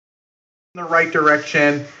in the right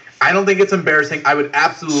direction. I don't think it's embarrassing. I would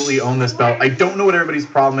absolutely own this belt. I don't know what everybody's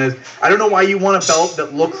problem is. I don't know why you want a belt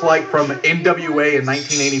that looks like from NWA in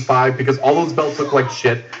 1985 because all those belts look like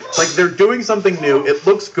shit. Like, they're doing something new. It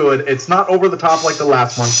looks good. It's not over the top like the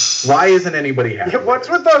last one. Why isn't anybody happy? Yeah, what's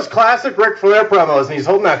with those classic Ric Flair promos and he's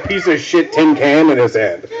holding that piece of shit tin can in his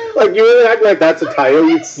hand? Like, you really act like that's a title,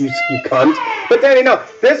 you cunt. But then,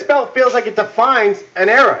 this belt feels like it defines an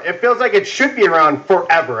era. It feels like it should be around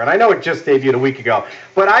forever. And I know it just debuted a week ago.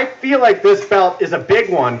 But I feel like this belt is a big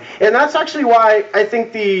one. And that's actually why I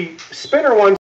think the spinner one